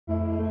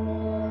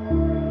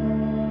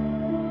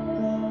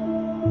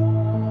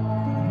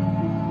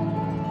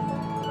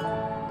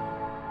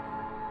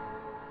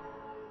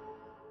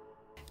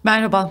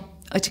Merhaba,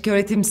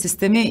 Açıköğretim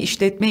Sistemi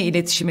İşletme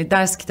İletişimi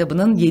ders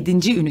kitabının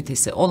 7.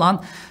 ünitesi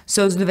olan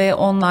sözlü ve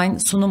online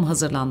sunum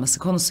hazırlanması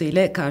konusu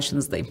ile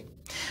karşınızdayım.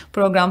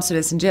 Program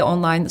süresince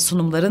online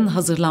sunumların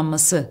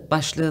hazırlanması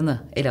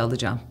başlığını ele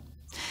alacağım.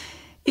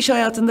 İş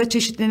hayatında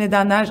çeşitli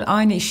nedenler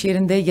aynı iş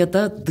yerinde ya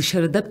da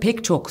dışarıda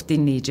pek çok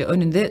dinleyici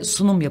önünde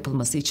sunum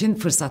yapılması için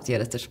fırsat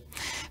yaratır.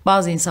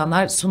 Bazı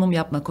insanlar sunum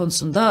yapma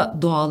konusunda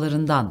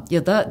doğalarından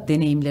ya da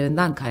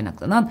deneyimlerinden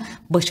kaynaklanan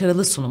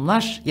başarılı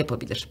sunumlar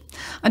yapabilir.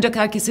 Ancak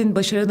herkesin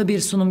başarılı bir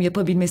sunum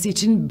yapabilmesi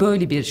için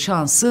böyle bir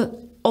şansı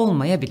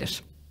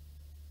olmayabilir.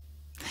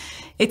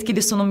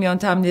 Etkili sunum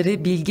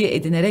yöntemleri bilgi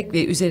edinerek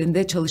ve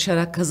üzerinde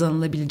çalışarak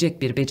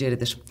kazanılabilecek bir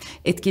beceridir.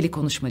 Etkili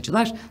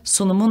konuşmacılar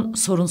sunumun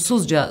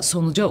sorunsuzca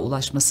sonuca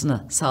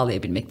ulaşmasını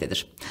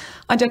sağlayabilmektedir.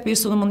 Ancak bir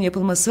sunumun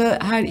yapılması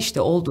her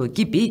işte olduğu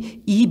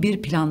gibi iyi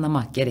bir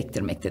planlama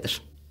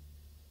gerektirmektedir.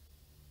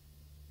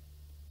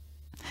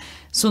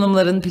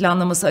 Sunumların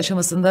planlaması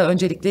aşamasında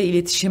öncelikle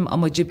iletişim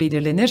amacı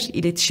belirlenir.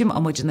 İletişim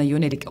amacına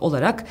yönelik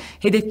olarak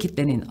hedef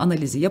kitlenin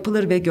analizi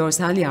yapılır ve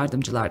görsel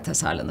yardımcılar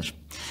tasarlanır.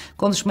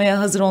 Konuşmaya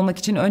hazır olmak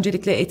için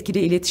öncelikle etkili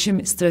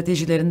iletişim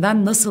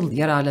stratejilerinden nasıl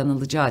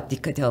yararlanılacağı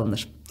dikkate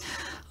alınır.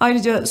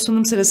 Ayrıca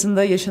sunum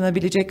sırasında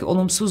yaşanabilecek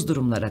olumsuz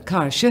durumlara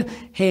karşı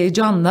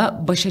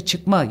heyecanla başa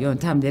çıkma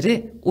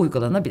yöntemleri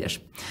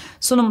uygulanabilir.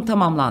 Sunum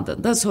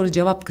tamamlandığında soru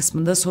cevap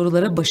kısmında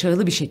sorulara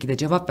başarılı bir şekilde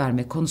cevap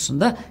verme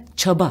konusunda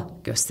çaba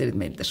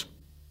gösterilmelidir.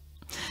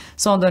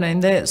 Son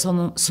dönemde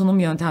sunum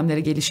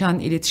yöntemleri gelişen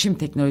iletişim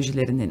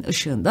teknolojilerinin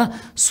ışığında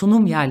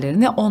sunum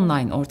yerlerini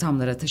online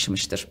ortamlara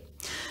taşımıştır.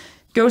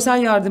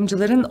 Görsel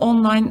yardımcıların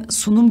online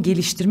sunum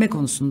geliştirme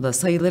konusunda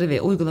sayıları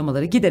ve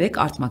uygulamaları giderek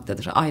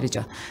artmaktadır.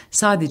 Ayrıca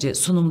sadece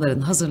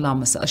sunumların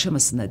hazırlanması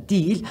aşamasında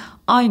değil,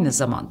 aynı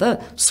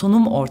zamanda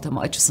sunum ortamı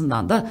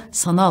açısından da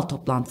sanal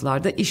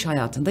toplantılarda iş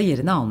hayatında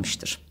yerini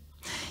almıştır.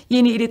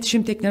 Yeni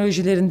iletişim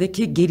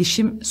teknolojilerindeki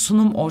gelişim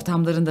sunum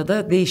ortamlarında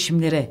da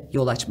değişimlere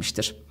yol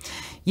açmıştır.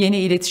 Yeni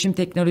iletişim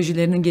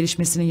teknolojilerinin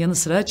gelişmesinin yanı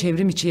sıra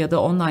çevrim içi ya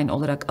da online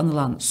olarak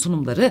anılan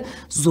sunumları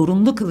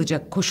zorunlu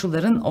kılacak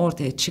koşulların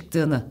ortaya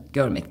çıktığını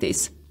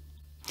görmekteyiz.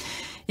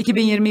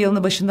 2020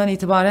 yılının başından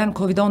itibaren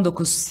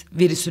COVID-19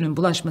 virüsünün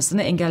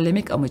bulaşmasını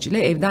engellemek amacıyla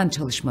evden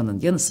çalışmanın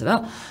yanı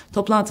sıra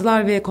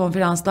toplantılar ve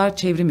konferanslar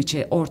çevrim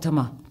içi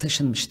ortama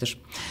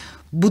taşınmıştır.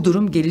 Bu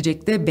durum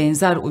gelecekte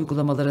benzer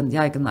uygulamaların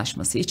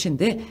yaygınlaşması için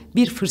de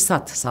bir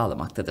fırsat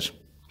sağlamaktadır.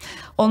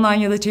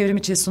 Online ya da çevrim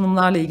içi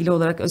sunumlarla ilgili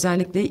olarak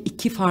özellikle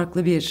iki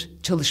farklı bir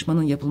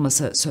çalışmanın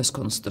yapılması söz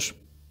konusudur.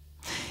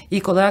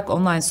 İlk olarak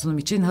online sunum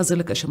için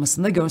hazırlık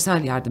aşamasında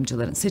görsel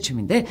yardımcıların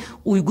seçiminde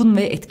uygun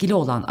ve etkili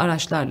olan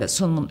araçlarla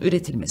sunumun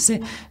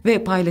üretilmesi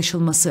ve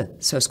paylaşılması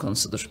söz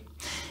konusudur.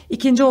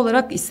 İkinci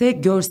olarak ise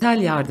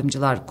görsel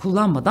yardımcılar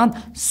kullanmadan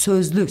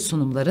sözlü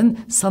sunumların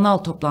sanal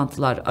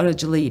toplantılar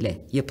aracılığı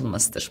ile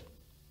yapılmasıdır.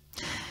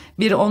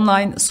 Bir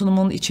online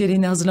sunumun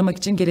içeriğini hazırlamak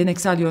için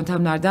geleneksel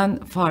yöntemlerden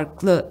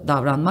farklı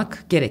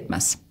davranmak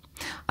gerekmez.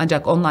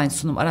 Ancak online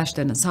sunum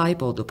araçlarının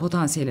sahip olduğu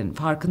potansiyelin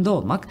farkında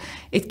olmak,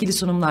 etkili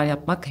sunumlar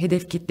yapmak,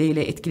 hedef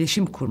kitleyle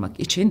etkileşim kurmak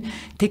için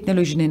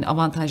teknolojinin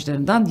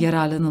avantajlarından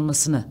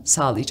yararlanılmasını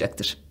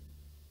sağlayacaktır.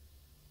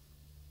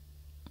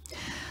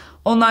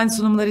 Online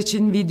sunumlar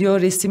için video,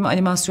 resim,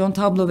 animasyon,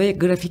 tablo ve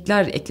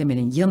grafikler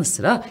eklemenin yanı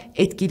sıra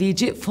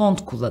etkileyici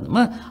font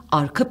kullanımı,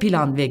 arka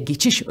plan ve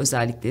geçiş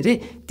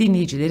özellikleri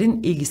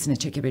dinleyicilerin ilgisini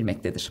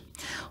çekebilmektedir.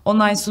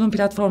 Online sunum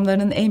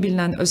platformlarının en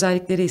bilinen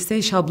özellikleri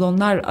ise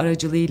şablonlar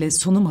aracılığıyla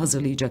sunum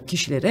hazırlayacak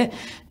kişilere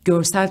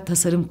görsel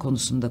tasarım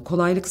konusunda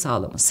kolaylık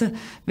sağlaması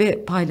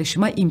ve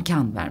paylaşıma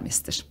imkan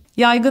vermesidir.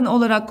 Yaygın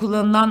olarak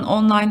kullanılan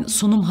online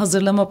sunum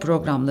hazırlama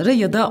programları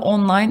ya da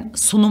online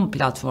sunum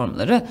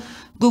platformları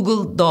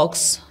Google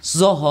Docs,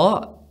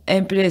 Zoho,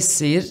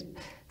 Impressir,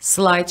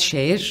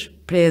 SlideShare,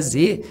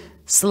 Prezi,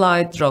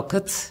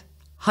 SlideRocket,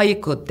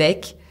 Haiku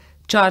Deck,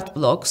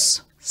 Chartblocks,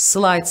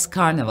 Slides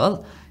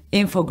Carnival,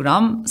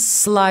 Infogram,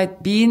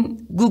 SlideBean,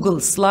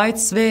 Google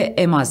Slides ve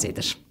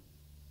Emazi'dir.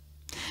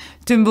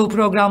 Tüm bu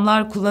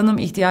programlar kullanım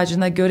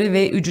ihtiyacına göre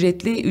ve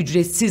ücretli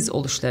ücretsiz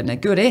oluşlarına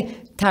göre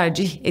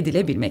tercih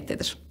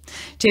edilebilmektedir.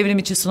 Çevrim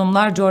içi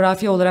sunumlar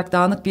coğrafi olarak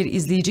dağınık bir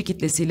izleyici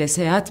kitlesiyle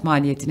seyahat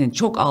maliyetinin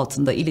çok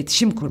altında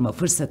iletişim kurma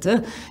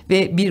fırsatı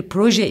ve bir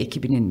proje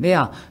ekibinin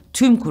veya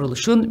tüm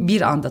kuruluşun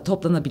bir anda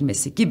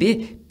toplanabilmesi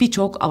gibi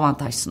birçok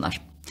avantaj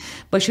sunar.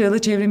 Başarılı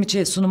çevrim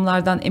içi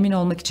sunumlardan emin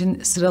olmak için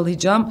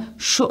sıralayacağım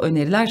şu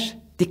öneriler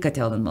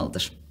dikkate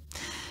alınmalıdır.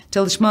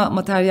 Çalışma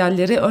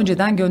materyalleri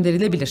önceden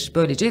gönderilebilir.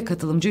 Böylece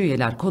katılımcı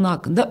üyeler konu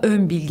hakkında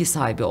ön bilgi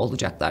sahibi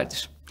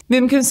olacaklardır.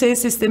 Mümkünse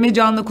sistemi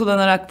canlı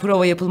kullanarak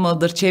prova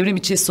yapılmalıdır. Çevrim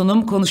içi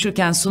sunum,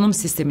 konuşurken sunum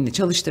sistemini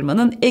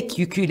çalıştırmanın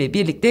ek yüküyle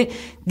birlikte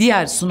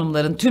diğer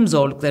sunumların tüm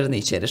zorluklarını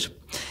içerir.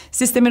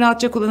 Sistemi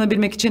rahatça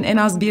kullanabilmek için en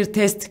az bir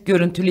test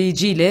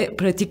görüntüleyiciyle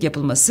pratik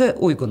yapılması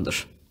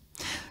uygundur.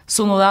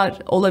 Sunular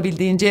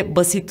olabildiğince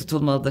basit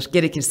tutulmalıdır.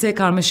 Gerekirse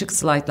karmaşık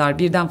slaytlar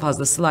birden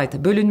fazla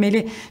slayta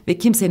bölünmeli ve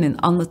kimsenin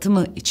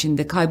anlatımı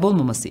içinde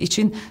kaybolmaması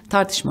için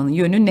tartışmanın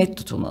yönü net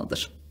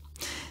tutulmalıdır.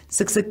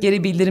 Sık sık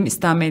geri bildirim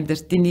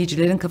istenmelidir.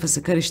 Dinleyicilerin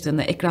kafası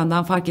karıştığını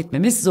ekrandan fark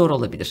etmemiz zor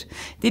olabilir.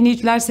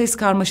 Dinleyiciler ses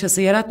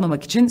karmaşası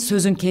yaratmamak için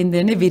sözün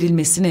kendilerine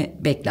verilmesini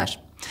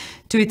bekler.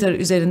 Twitter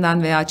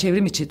üzerinden veya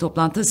çevrim içi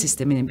toplantı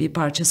sisteminin bir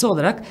parçası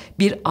olarak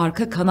bir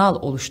arka kanal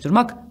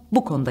oluşturmak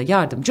bu konuda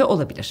yardımcı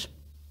olabilir.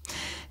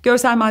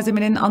 Görsel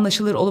malzemenin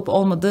anlaşılır olup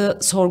olmadığı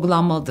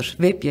sorgulanmalıdır.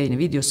 Web yayını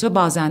videosu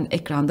bazen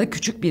ekranda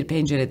küçük bir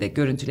pencerede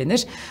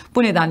görüntülenir.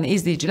 Bu nedenle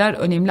izleyiciler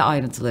önemli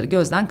ayrıntıları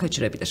gözden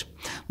kaçırabilir.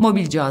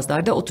 Mobil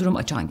cihazlarda oturum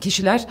açan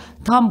kişiler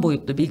tam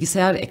boyutlu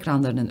bilgisayar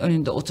ekranlarının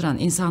önünde oturan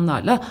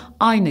insanlarla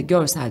aynı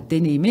görsel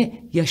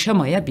deneyimi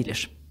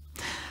yaşamayabilir.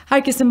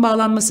 Herkesin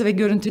bağlanması ve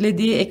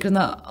görüntülediği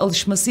ekrana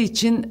alışması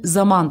için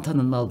zaman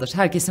tanınmalıdır.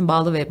 Herkesin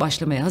bağlı ve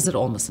başlamaya hazır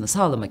olmasını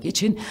sağlamak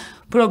için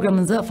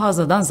programınıza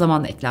fazladan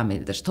zaman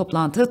eklenmelidir.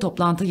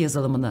 Toplantı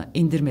yazılımını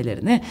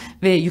indirmelerini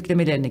ve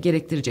yüklemelerini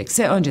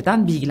gerektirecekse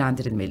önceden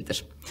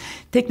bilgilendirilmelidir.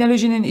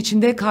 Teknolojinin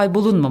içinde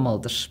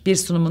kaybolunmamalıdır. Bir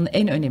sunumun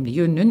en önemli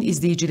yönünün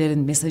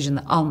izleyicilerin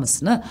mesajını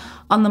almasını,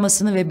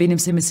 anlamasını ve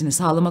benimsemesini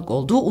sağlamak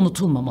olduğu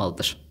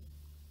unutulmamalıdır.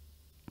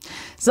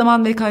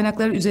 Zaman ve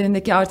kaynaklar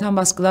üzerindeki artan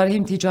baskılar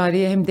hem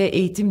ticari hem de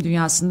eğitim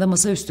dünyasında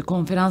masaüstü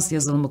konferans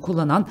yazılımı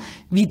kullanan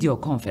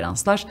video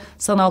konferanslar,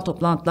 sanal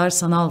toplantılar,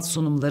 sanal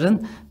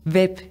sunumların,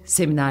 web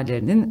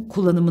seminerlerinin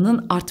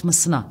kullanımının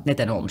artmasına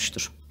neden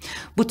olmuştur.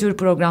 Bu tür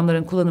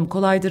programların kullanımı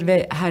kolaydır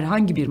ve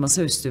herhangi bir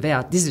masaüstü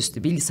veya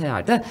dizüstü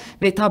bilgisayarda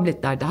ve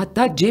tabletlerde,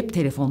 hatta cep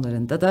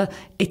telefonlarında da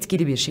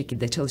etkili bir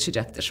şekilde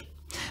çalışacaktır.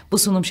 Bu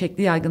sunum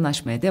şekli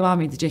yaygınlaşmaya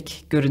devam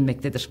edecek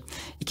görünmektedir.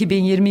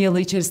 2020 yılı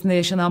içerisinde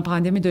yaşanan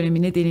pandemi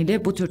dönemi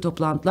nedeniyle bu tür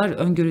toplantılar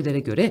öngörülere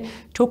göre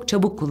çok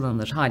çabuk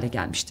kullanılır hale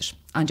gelmiştir.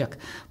 Ancak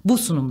bu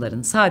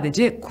sunumların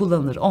sadece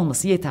kullanılır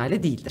olması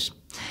yeterli değildir.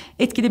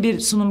 Etkili bir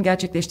sunum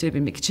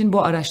gerçekleştirebilmek için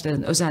bu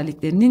araçların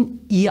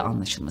özelliklerinin iyi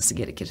anlaşılması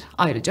gerekir.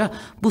 Ayrıca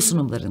bu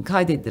sunumların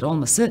kaydedilir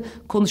olması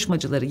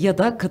konuşmacıları ya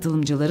da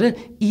katılımcıları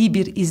iyi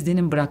bir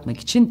izlenim bırakmak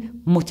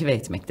için motive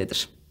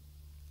etmektedir.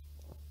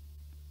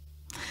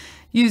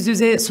 Yüz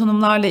yüze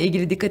sunumlarla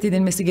ilgili dikkat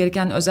edilmesi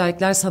gereken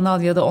özellikler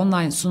sanal ya da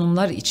online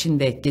sunumlar için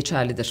de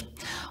geçerlidir.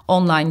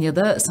 Online ya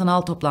da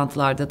sanal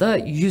toplantılarda da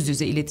yüz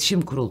yüze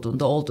iletişim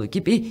kurulduğunda olduğu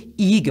gibi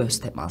iyi göz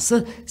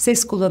teması,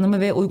 ses kullanımı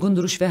ve uygun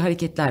duruş ve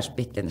hareketler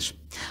beklenir.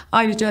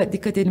 Ayrıca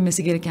dikkat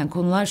edilmesi gereken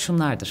konular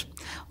şunlardır.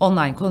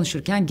 Online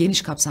konuşurken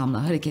geniş kapsamlı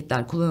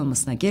hareketler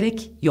kullanılmasına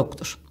gerek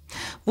yoktur.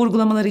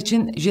 Vurgulamalar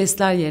için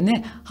jestler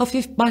yerine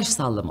hafif baş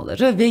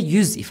sallamaları ve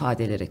yüz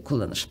ifadeleri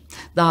kullanır.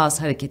 Daha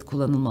az hareket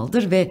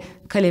kullanılmalıdır ve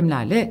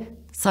kalemlerle,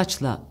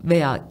 saçla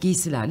veya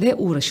giysilerle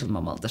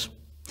uğraşılmamalıdır.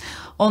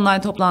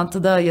 Online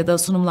toplantıda ya da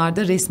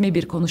sunumlarda resmi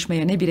bir konuşma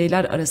yerine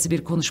bireyler arası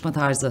bir konuşma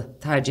tarzı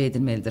tercih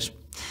edilmelidir.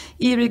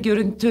 İyi bir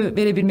görüntü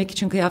verebilmek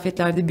için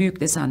kıyafetlerde büyük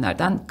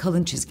desenlerden,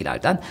 kalın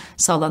çizgilerden,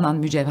 sallanan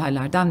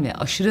mücevherlerden ve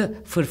aşırı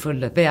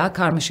fırfırlı veya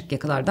karmaşık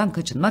yakalardan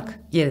kaçınmak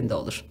yerinde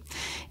olur.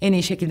 En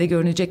iyi şekilde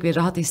görünecek ve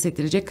rahat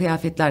hissettirecek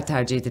kıyafetler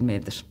tercih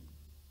edilmelidir.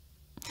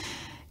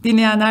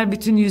 Dinleyenler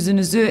bütün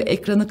yüzünüzü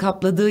ekranı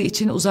kapladığı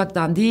için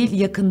uzaktan değil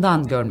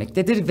yakından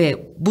görmektedir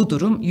ve bu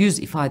durum yüz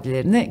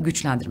ifadelerini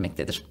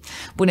güçlendirmektedir.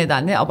 Bu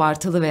nedenle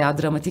abartılı veya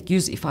dramatik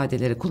yüz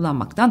ifadeleri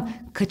kullanmaktan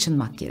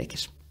kaçınmak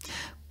gerekir.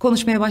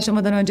 Konuşmaya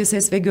başlamadan önce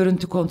ses ve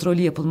görüntü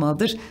kontrolü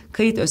yapılmalıdır.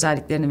 Kayıt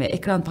özelliklerini ve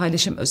ekran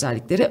paylaşım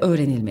özellikleri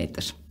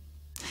öğrenilmelidir.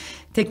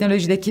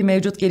 Teknolojideki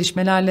mevcut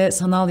gelişmelerle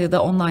sanal ya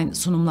da online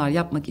sunumlar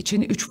yapmak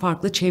için 3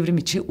 farklı çevrim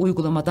içi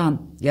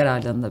uygulamadan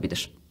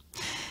yararlanılabilir.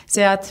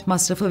 Seyahat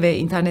masrafı ve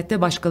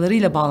internette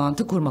başkalarıyla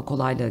bağlantı kurma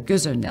kolaylığı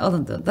göz önüne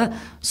alındığında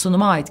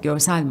sunuma ait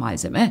görsel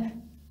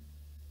malzeme,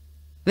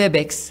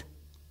 Webex,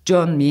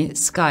 Join.me,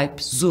 Skype,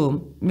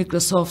 Zoom,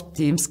 Microsoft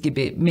Teams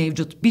gibi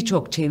mevcut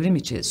birçok çevrim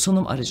içi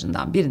sunum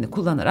aracından birini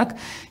kullanarak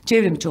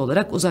çevrim içi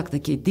olarak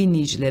uzaktaki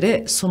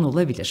dinleyicilere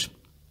sunulabilir.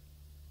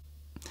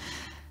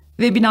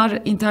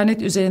 Webinar,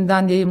 internet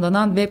üzerinden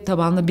yayımlanan web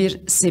tabanlı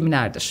bir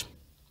seminerdir.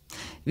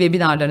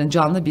 Webinarların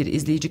canlı bir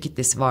izleyici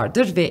kitlesi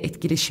vardır ve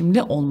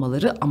etkileşimli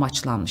olmaları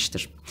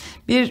amaçlanmıştır.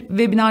 Bir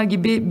webinar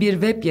gibi bir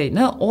web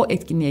yayını o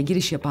etkinliğe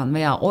giriş yapan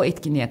veya o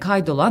etkinliğe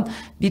kaydolan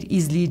bir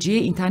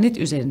izleyiciye internet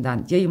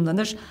üzerinden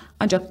yayımlanır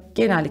ancak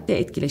genellikle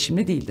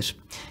etkileşimli değildir.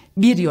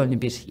 Bir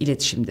yönlü bir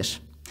iletişimdir.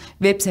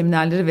 Web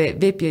seminerleri ve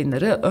web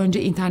yayınları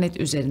önce internet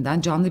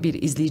üzerinden canlı bir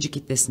izleyici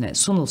kitlesine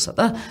sunulsa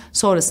da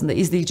sonrasında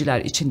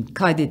izleyiciler için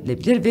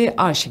kaydedilebilir ve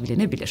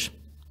arşivlenebilir.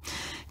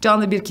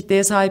 Canlı bir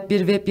kitleye sahip bir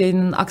web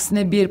yayının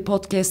aksine bir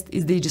podcast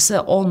izleyicisi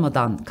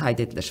olmadan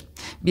kaydedilir.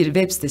 Bir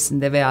web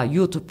sitesinde veya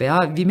YouTube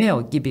veya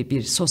Vimeo gibi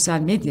bir sosyal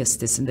medya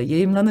sitesinde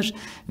yayımlanır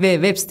ve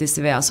web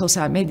sitesi veya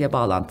sosyal medya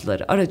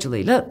bağlantıları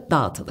aracılığıyla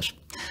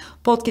dağıtılır.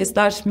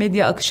 Podcastler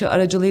medya akışı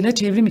aracılığıyla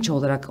çevrim içi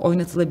olarak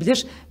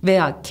oynatılabilir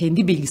veya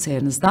kendi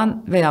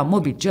bilgisayarınızdan veya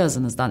mobil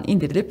cihazınızdan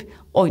indirilip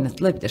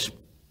oynatılabilir.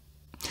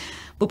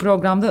 Bu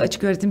programda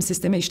Açıköğretim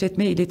Sistemi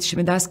İşletme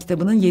İletişimi ders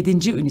kitabının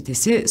 7.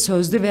 ünitesi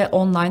sözlü ve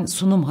online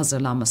sunum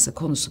hazırlanması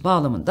konusu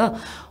bağlamında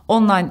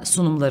online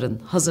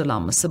sunumların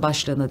hazırlanması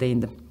başlığına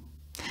değindim.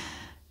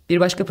 Bir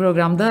başka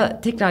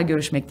programda tekrar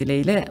görüşmek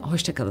dileğiyle,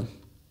 hoşça kalın.